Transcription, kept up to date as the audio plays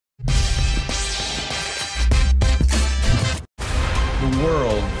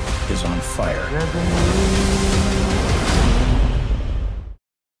world is on fire.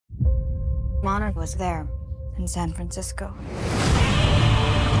 Monarch was there, in San Francisco.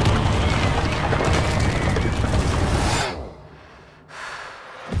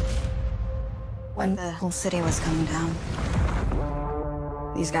 When the whole city was coming down,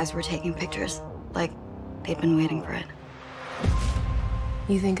 these guys were taking pictures, like they'd been waiting for it.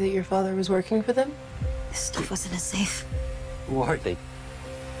 You think that your father was working for them? This stuff was in a safe. Who are they?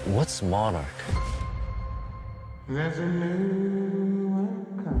 What's Monarch? There's a new one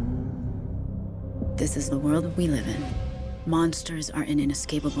coming. This is the world we live in. Monsters are an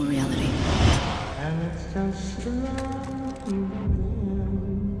inescapable reality. And it's just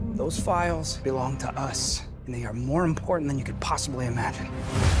Those files belong to us, and they are more important than you could possibly imagine.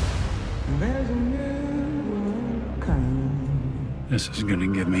 there's a new one coming. This is gonna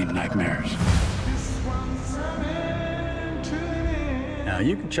give me nightmares. This one's coming to an end. Now,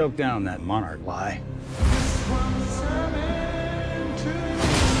 you can choke down that Monarch lie This one's coming to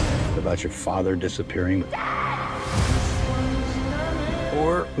an end. about your father disappearing.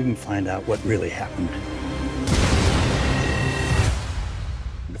 Or we can find out what really happened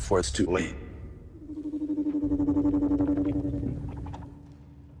before it's too late.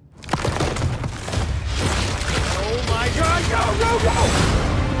 Oh my God,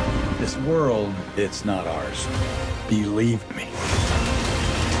 go! This world, it's not ours. Believe me.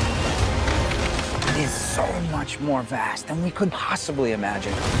 It is so much more vast than we could possibly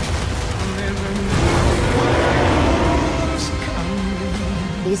imagine.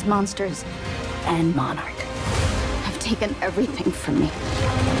 These monsters and Monarch have taken everything from me.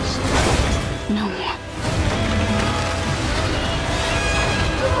 No more.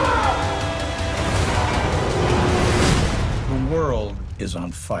 The world is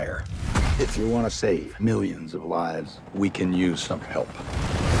on fire. If you want to save millions of lives, we can use some help.